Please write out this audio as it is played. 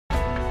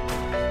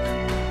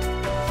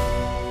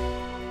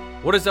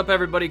What is up,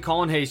 everybody?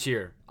 Colin Hayes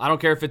here. I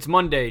don't care if it's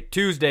Monday,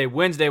 Tuesday,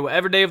 Wednesday,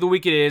 whatever day of the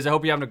week it is. I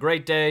hope you're having a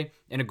great day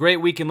and a great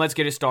week, and let's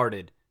get it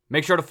started.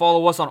 Make sure to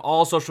follow us on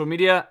all social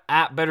media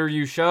at Better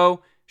You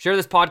Show. Share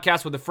this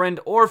podcast with a friend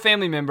or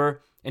family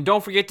member, and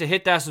don't forget to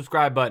hit that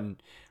subscribe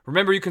button.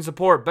 Remember, you can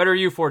support Better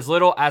You for as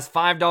little as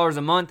 $5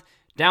 a month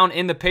down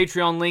in the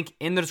Patreon link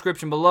in the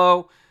description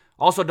below.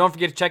 Also, don't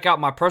forget to check out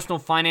my personal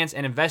finance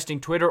and investing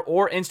Twitter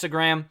or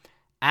Instagram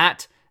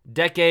at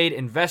Decade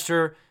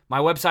Investor. My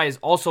website is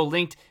also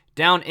linked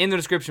down in the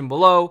description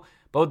below.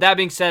 But with that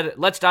being said,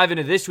 let's dive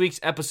into this week's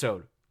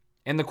episode.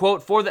 And the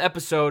quote for the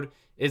episode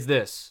is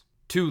this: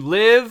 "To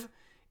live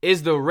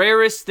is the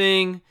rarest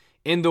thing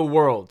in the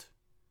world.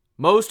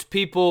 Most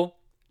people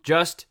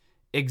just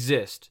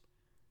exist."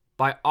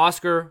 By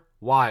Oscar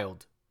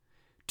Wilde.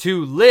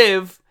 To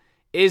live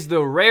is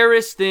the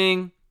rarest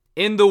thing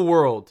in the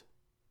world.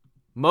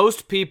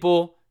 Most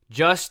people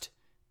just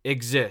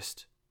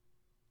exist.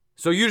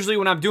 So usually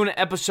when I'm doing an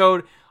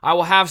episode, I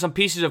will have some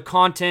pieces of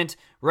content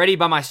ready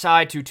by my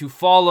side to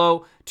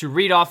follow, to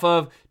read off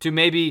of, to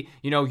maybe,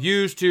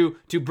 use to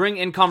bring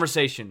in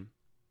conversation.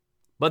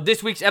 But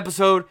this week's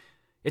episode,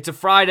 it's a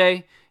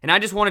Friday, and I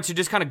just wanted to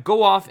just kind of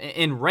go off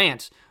and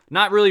rant.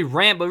 Not really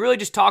rant, but really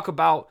just talk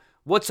about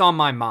what's on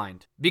my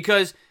mind.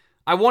 Because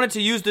I wanted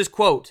to use this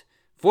quote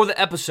for the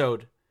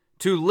episode.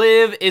 To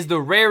live is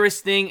the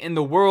rarest thing in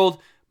the world.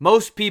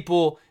 Most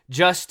people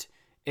just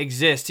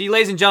exist. See,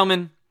 ladies and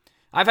gentlemen,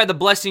 I've had the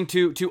blessing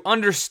to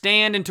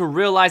understand and to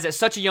realize at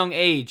such a young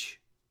age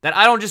that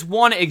I don't just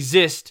want to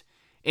exist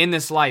in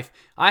this life.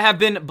 I have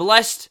been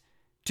blessed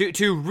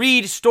to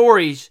read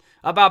stories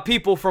about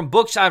people from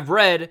books I've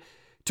read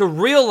to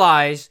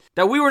realize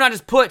that we were not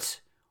just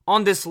put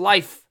on this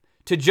life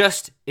to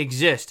just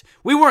exist.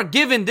 We weren't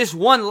given this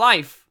one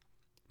life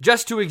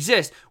just to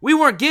exist. We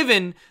weren't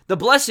given the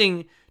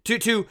blessing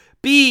to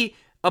be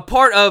a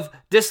part of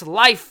this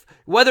life,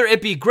 whether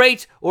it be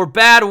great or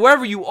bad,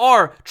 wherever you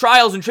are,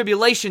 trials and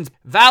tribulations,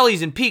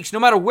 valleys and peaks, no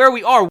matter where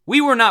we are, we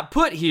were not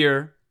put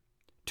here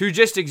to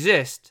just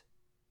exist.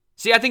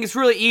 See, I think it's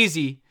really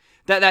easy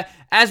that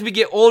as we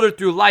get older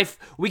through life,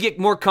 we get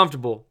more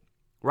comfortable,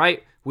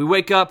 right? We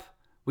wake up,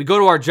 we go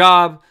to our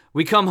job,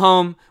 we come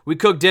home, we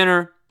cook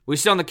dinner, we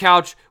sit on the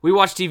couch, we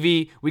watch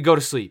TV, we go to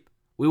sleep.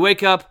 We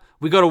wake up,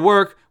 we go to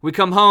work, we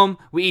come home,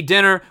 we eat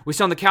dinner, we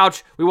sit on the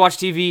couch, we watch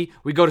TV,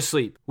 we go to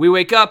sleep. We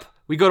wake up,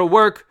 we go to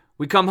work,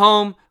 we come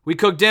home, we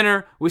cook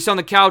dinner, we sit on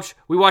the couch,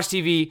 we watch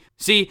TV.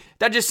 See,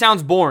 that just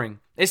sounds boring.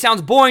 It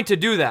sounds boring to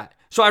do that.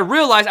 So I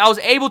was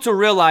able to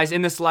realize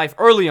in this life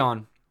early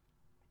on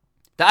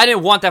that I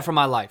didn't want that for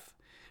my life.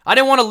 I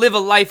didn't want to live a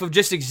life of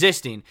just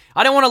existing.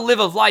 I didn't want to live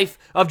a life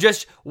of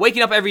just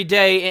waking up every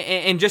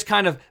day and just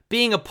kind of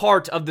being a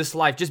part of this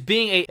life, just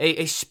being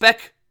a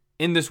speck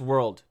in this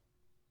world.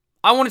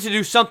 I wanted to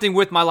do something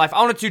with my life.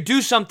 I wanted to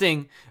do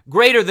something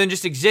greater than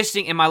just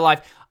existing in my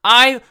life.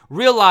 I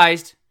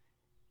realized,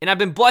 and I've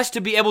been blessed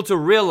to be able to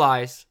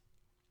realize,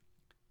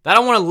 that I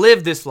want to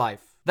live this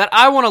life. That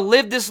I want to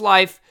live this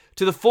life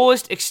to the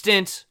fullest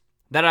extent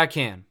that I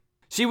can.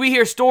 See, we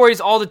hear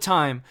stories all the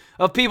time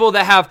of people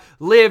that have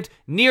lived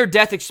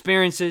near-death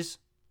experiences.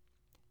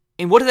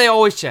 And what do they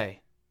always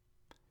say?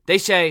 They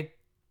say,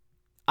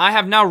 "I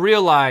have now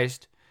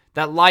realized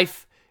that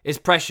life is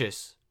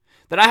precious.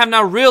 That I have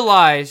now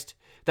realized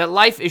that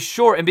life is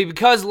short. And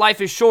because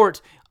life is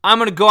short, I'm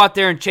going to go out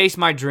there and chase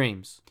my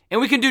dreams." And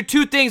we can do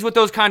two things with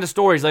those kind of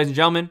stories, ladies and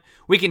gentlemen.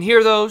 We can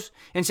hear those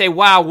and say,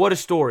 "Wow, what a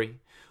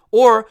story."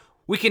 Or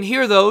we can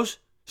hear those,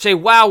 say,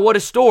 "Wow, what a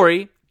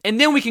story." And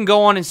then we can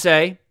go on and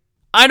say,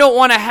 "I don't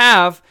want to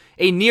have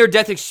a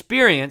near-death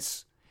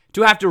experience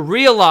to have to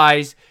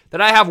realize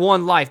that I have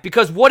one life."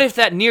 Because what if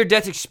that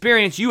near-death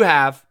experience you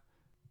have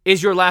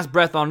is your last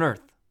breath on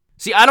earth?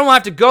 See, I don't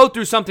have to go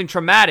through something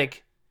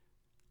traumatic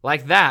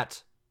like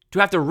that to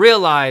have to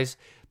realize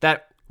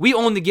that we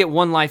only get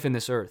one life in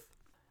this earth.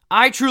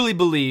 I truly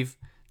believe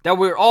that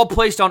we're all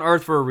placed on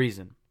earth for a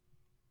reason.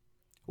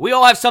 We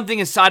all have something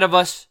inside of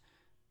us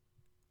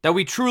that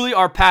we truly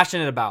are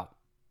passionate about.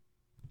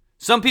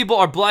 Some people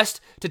are blessed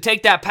to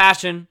take that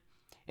passion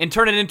and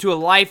turn it into a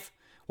life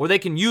where they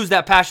can use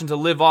that passion to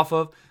live off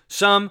of.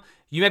 Some,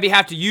 you maybe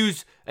have to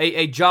use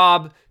a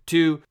job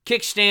to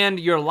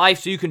kickstand your life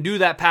so you can do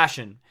that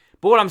passion.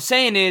 But what I'm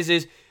saying is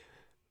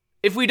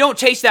if we don't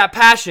chase that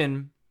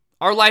passion,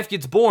 our life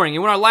gets boring.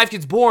 And when our life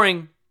gets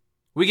boring,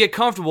 we get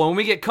comfortable. And when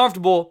we get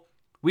comfortable,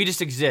 we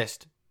just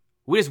exist.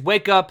 We just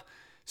wake up,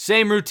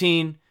 same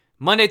routine,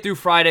 Monday through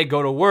Friday,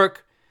 go to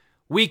work,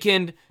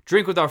 weekend,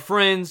 drink with our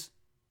friends,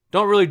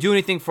 don't really do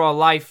anything for our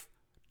life,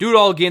 do it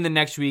all again the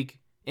next week.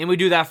 And we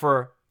do that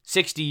for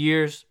 60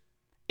 years,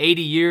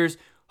 80 years,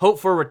 hope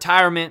for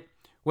retirement.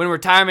 When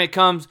retirement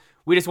comes,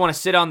 we just want to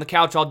sit on the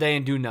couch all day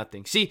and do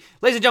nothing. See,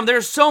 ladies and gentlemen,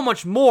 there's so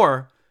much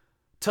more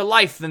to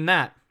life than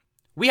that.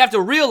 We have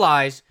to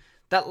realize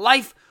that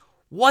life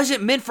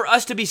wasn't meant for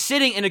us to be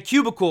sitting in a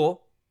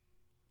cubicle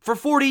for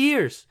 40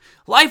 years.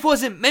 Life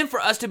wasn't meant for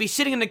us to be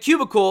sitting in a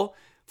cubicle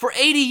for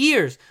 80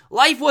 years.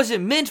 Life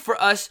wasn't meant for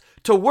us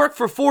to work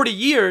for 40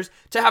 years,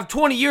 to have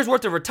 20 years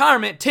worth of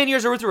retirement, 10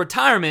 years worth of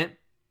retirement,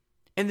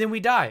 and then we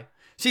die.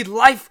 See,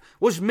 life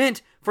was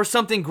meant for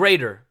something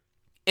greater.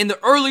 And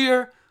the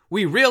earlier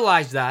we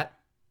realize that,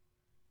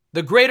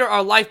 the greater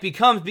our life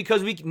becomes,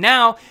 because we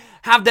now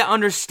have that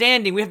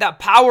understanding. We have that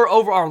power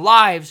over our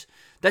lives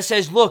that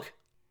says, look,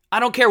 I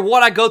don't care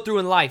what I go through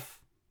in life.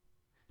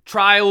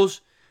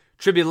 Trials,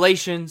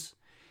 tribulations.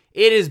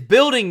 It is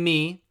building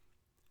me,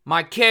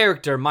 my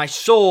character, my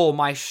soul,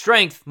 my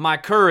strength, my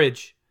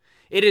courage.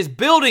 It is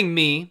building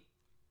me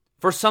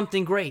for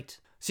something great.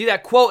 See,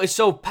 that quote is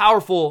so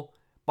powerful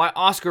by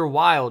Oscar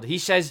Wilde. He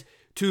says,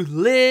 to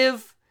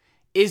live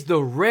is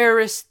the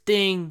rarest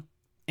thing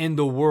in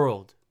the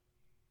world.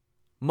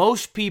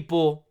 Most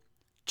people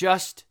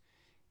just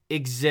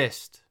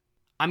exist.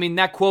 I mean,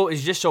 that quote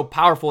is just so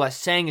powerful. That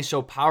saying is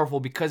so powerful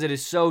because it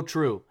is so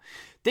true.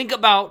 Think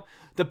about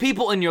the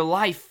people in your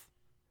life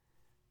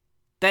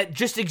that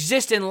just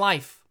exist in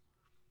life.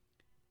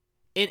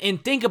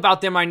 And think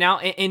about them right now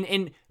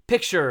and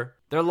picture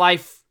their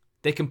life.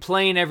 They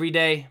complain every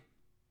day.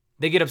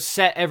 They get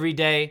upset every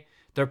day.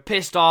 They're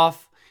pissed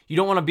off. You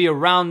don't want to be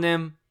around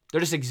them. They're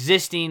just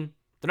existing.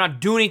 They're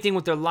not doing anything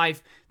with their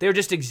life. They're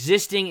just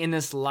existing in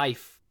this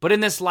life. But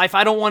in this life,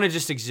 I don't want to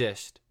just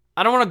exist.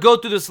 I don't want to go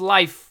through this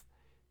life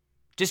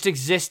just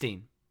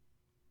existing.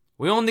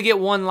 We only get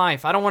one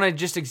life. I don't want to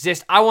just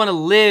exist. I want to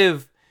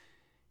live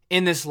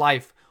in this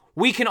life.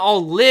 We can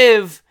all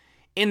live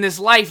in this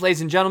life, ladies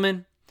and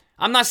gentlemen.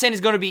 I'm not saying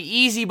it's going to be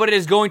easy, but it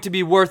is going to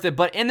be worth it.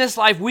 But in this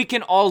life, we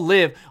can all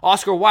live.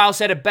 Oscar Wilde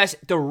said it best,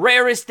 the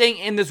rarest thing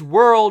in this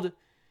world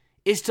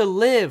is to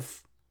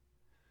live.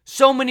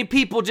 So many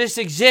people just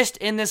exist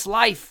in this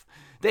life.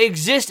 They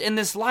exist in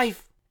this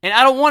life. And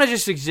I don't want to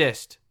just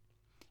exist.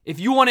 If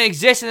you want to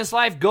exist in this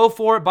life, go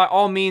for it. By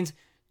all means,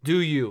 do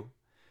you.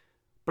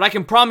 But I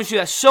can promise you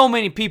that so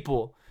many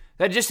people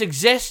that just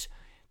exist,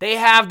 they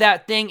have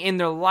that thing in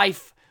their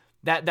life,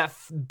 that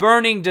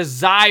burning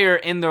desire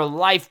in their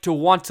life to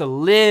want to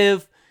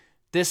live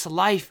this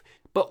life.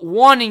 But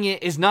wanting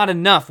it is not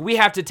enough. We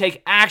have to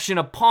take action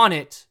upon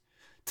it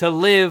to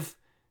live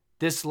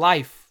this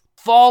life.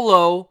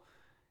 Follow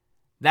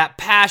that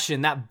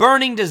passion, that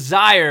burning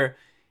desire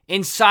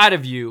inside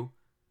of you,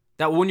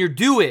 that when you're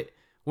doing it,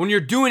 when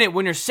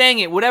you're saying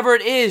it, whatever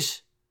it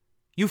is,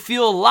 you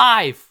feel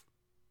alive.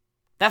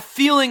 That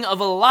feeling of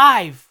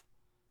alive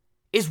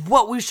is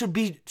what we should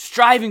be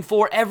striving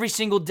for every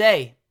single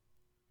day.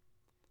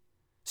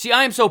 See,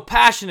 I am so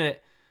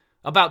passionate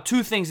about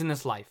two things in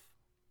this life.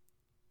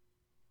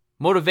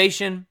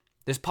 Motivation,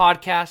 this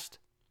podcast,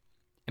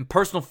 and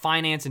personal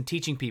finance and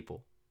teaching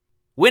people.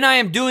 When I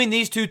am doing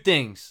these two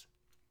things,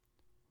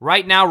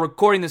 right now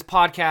recording this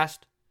podcast,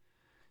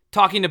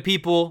 talking to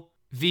people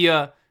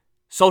via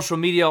social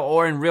media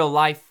or in real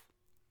life,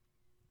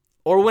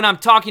 or when I'm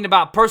talking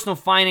about personal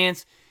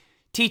finance,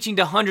 teaching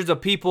to hundreds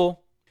of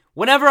people,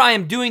 whenever I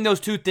am doing those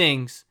two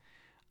things,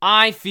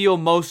 I feel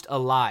most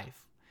alive.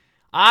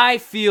 I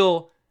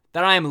feel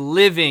that I am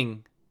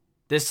living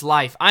this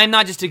life. I am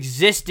not just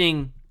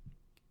existing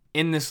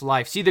in this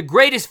life. See, the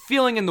greatest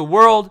feeling in the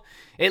world,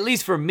 at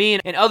least for me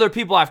and other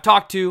people I've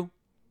talked to,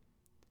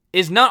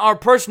 is not our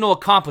personal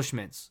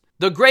accomplishments.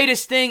 The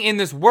greatest thing in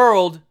this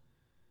world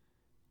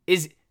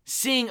is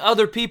seeing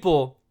other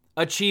people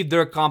achieve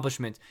their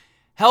accomplishments,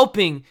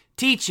 helping,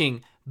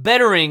 teaching,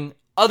 bettering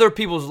other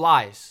people's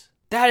lives.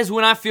 That is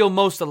when I feel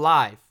most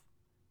alive.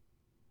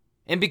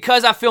 And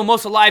because I feel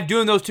most alive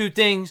doing those two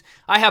things,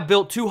 I have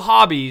built two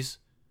hobbies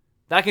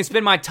that I can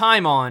spend my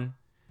time on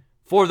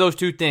for those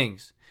two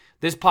things.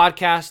 This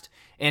podcast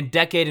and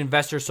Decade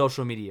Investor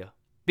social media.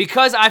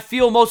 Because I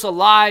feel most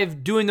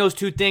alive doing those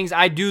two things,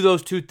 I do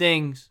those two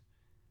things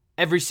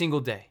every single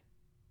day.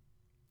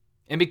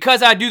 And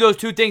because I do those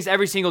two things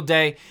every single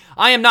day,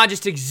 I am not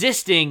just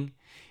existing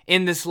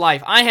in this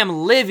life. I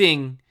am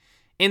living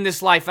in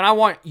this life. And I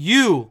want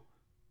you,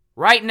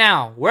 right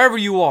now, wherever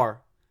you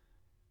are,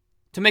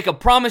 to make a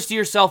promise to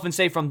yourself and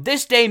say, from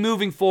this day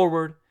moving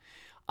forward,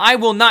 I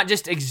will not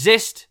just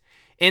exist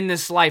in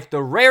this life.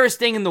 The rarest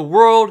thing in the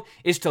world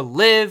is to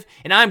live,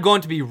 and I'm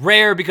going to be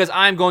rare because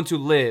I'm going to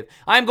live.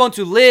 I'm going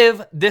to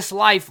live this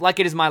life like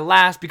it is my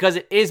last, because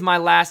it is my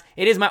last.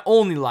 It is my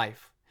only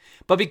life.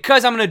 But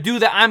because I'm going to do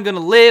that, I'm going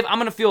to live. I'm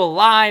going to feel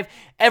alive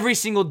every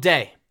single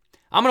day.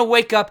 I'm going to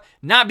wake up,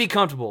 not be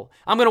comfortable.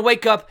 I'm going to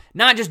wake up,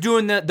 not just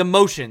doing the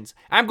motions.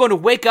 I'm going to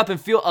wake up and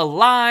feel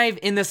alive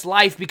in this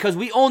life, because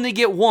we only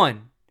get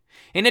one.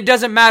 And it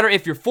doesn't matter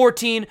if you're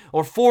 14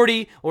 or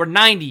 40 or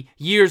 90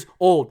 years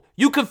old.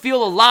 You can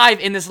feel alive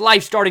in this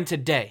life starting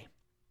today.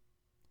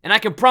 And I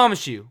can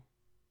promise you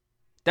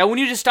that when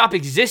you just stop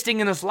existing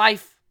in this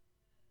life,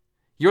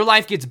 your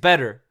life gets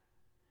better.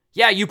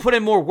 Yeah, you put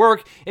in more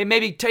work. It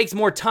maybe takes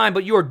more time,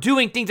 but you are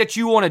doing things that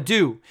you want to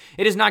do.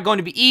 It is not going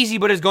to be easy,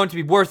 but it's going to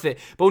be worth it.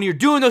 But when you're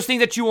doing those things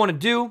that you want to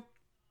do,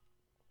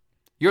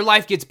 your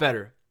life gets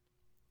better.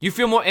 You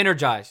feel more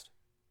energized.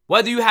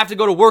 Whether you have to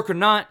go to work or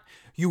not,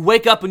 you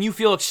wake up and you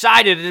feel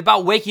excited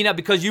about waking up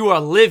because you are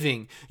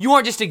living. You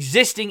aren't just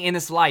existing in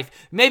this life.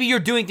 Maybe you're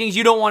doing things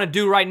you don't want to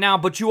do right now,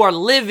 but you are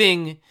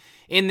living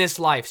in this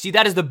life. See,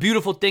 that is the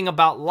beautiful thing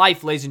about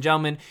life, ladies and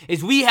gentlemen,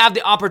 is we have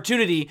the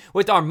opportunity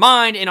with our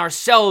mind and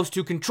ourselves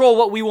to control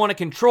what we want to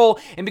control.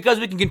 And because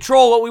we can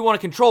control what we want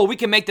to control, we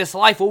can make this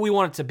life what we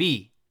want it to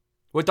be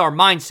with our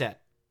mindset,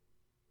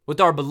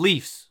 with our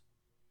beliefs.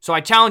 So I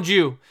challenge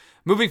you,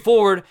 moving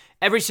forward,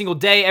 every single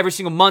day, every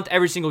single month,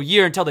 every single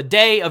year, until the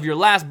day of your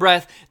last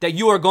breath, that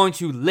you are going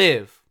to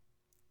live.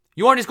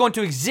 You aren't just going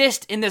to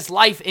exist in this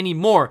life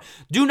anymore.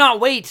 Do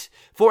not wait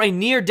for a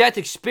near-death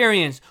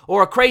experience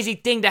or a crazy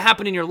thing to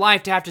happen in your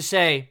life to have to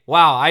say,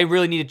 wow, I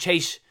really need to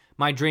chase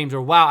my dreams,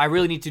 or wow, I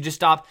really need to just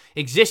stop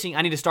existing.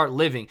 I need to start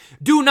living.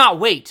 Do not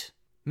wait.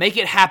 Make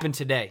it happen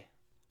today.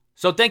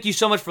 So thank you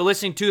so much for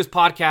listening to this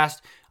podcast.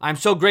 I'm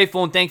so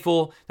grateful and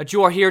thankful that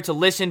you are here to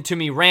listen to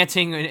me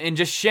ranting and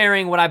just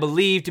sharing what I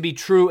believe to be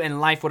true in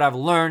life, what I've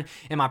learned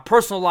in my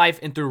personal life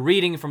and through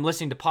reading, from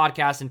listening to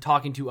podcasts and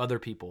talking to other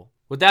people.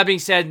 With that being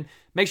said,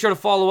 make sure to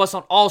follow us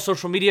on all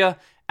social media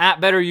at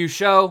Better You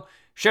Show.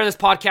 Share this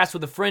podcast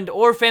with a friend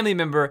or family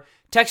member.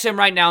 Text them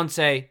right now and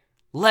say,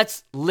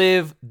 let's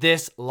live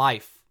this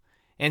life,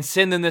 and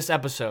send them this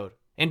episode.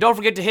 And don't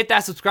forget to hit that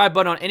subscribe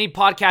button on any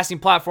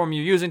podcasting platform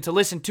you're using to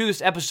listen to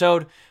this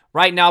episode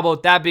right now. But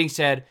with that being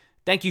said,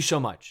 thank you so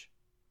much.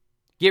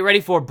 Get ready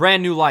for a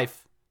brand new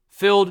life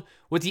filled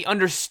with the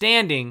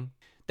understanding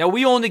that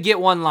we only get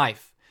one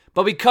life.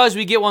 But because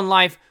we get one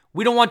life,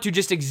 we don't want to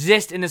just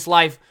exist in this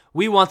life.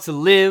 We want to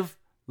live,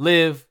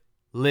 live,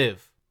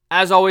 live.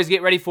 As always,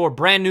 get ready for a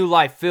brand new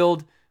life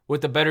filled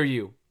with a better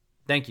you.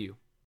 Thank you.